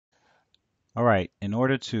All right, in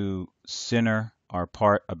order to center our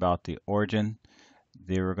part about the origin,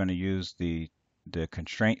 they were going to use the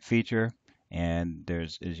constraint feature, and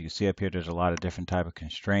there's, as you can see up here, there's a lot of different type of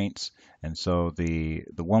constraints. And so the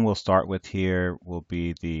one we'll start with here will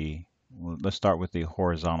be let's start with the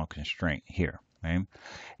horizontal constraint here. Okay?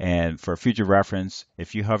 And for future reference,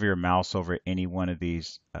 if you hover your mouse over any one of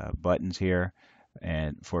these buttons here,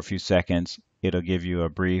 and for a few seconds, it'll give you a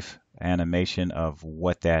brief animation of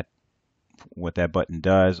what that button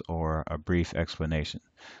does, or a brief explanation.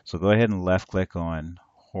 So go ahead and left click on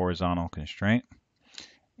horizontal constraint.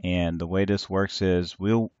 And the way this works is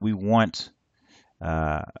we want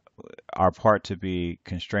uh, our part to be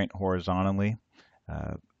constrained horizontally.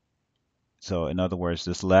 Uh, so in other words,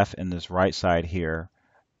 this left and this right side here,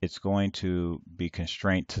 it's going to be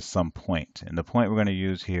constrained to some point. And the point we're going to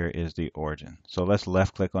use here is the origin. So let's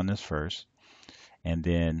left click on this first. And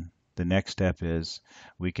then the next step is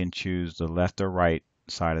we can choose the left or right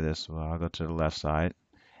side of this. Well, I'll go to the left side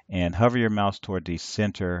and hover your mouse toward the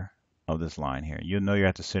center of this line here. You'll know you're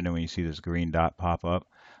at the center when you see this green dot pop up.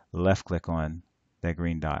 Left click on that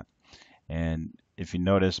green dot. And if you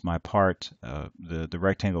notice, my part, the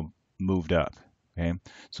rectangle moved up. Okay,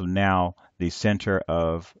 so now the center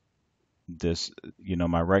of this,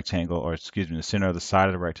 my rectangle, or excuse me, the center of the side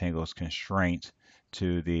of the rectangle is constrained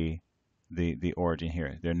to the origin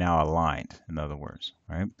here. They're now aligned, in other words,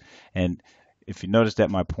 right? And if you notice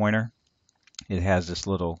that my pointer, it has this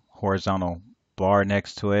little horizontal bar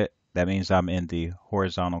next to it. That means I'm in the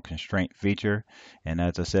horizontal constraint feature. And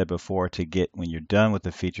as I said before, when you're done with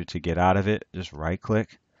the feature, to get out of it, just right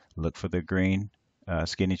click, look for the green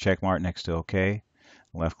skinny check mark next to OK,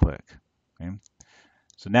 left click. Okay?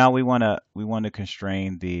 So now we want to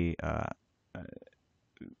constrain the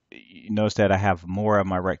you notice that I have more of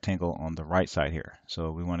my rectangle on the right side here.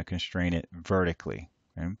 So we want to constrain it vertically.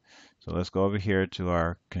 Okay? So let's go over here to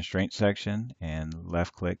our constraint section and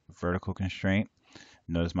left click vertical constraint.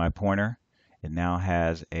 Notice my pointer. It now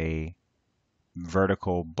has a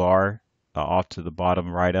vertical bar off to the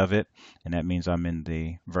bottom right of it, and that means I'm in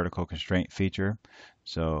the vertical constraint feature.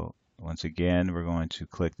 So once again, we're going to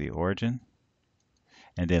click the origin,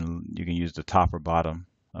 and then you can use the top or bottom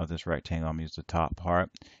of this rectangle. I'm going to use the top part,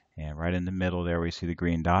 and right in the middle there we see the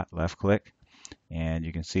green dot, left click, and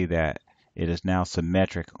you can see that it is now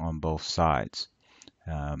symmetric on both sides.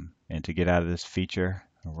 And to get out of this feature,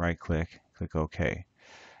 right click, click OK.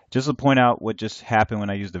 Just to point out what just happened when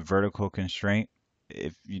I used the vertical constraint,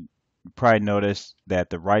 if you probably noticed that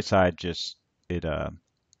the right side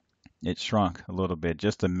it shrunk a little bit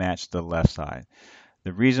just to match the left side.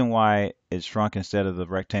 The reason why it shrunk instead of the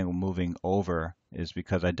rectangle moving over is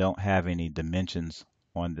because I don't have any dimensions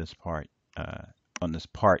on this part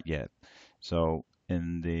yet. So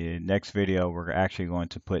in the next video, we're actually going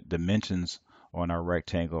to put dimensions on our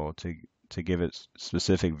rectangle to give it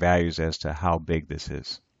specific values as to how big this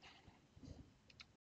is.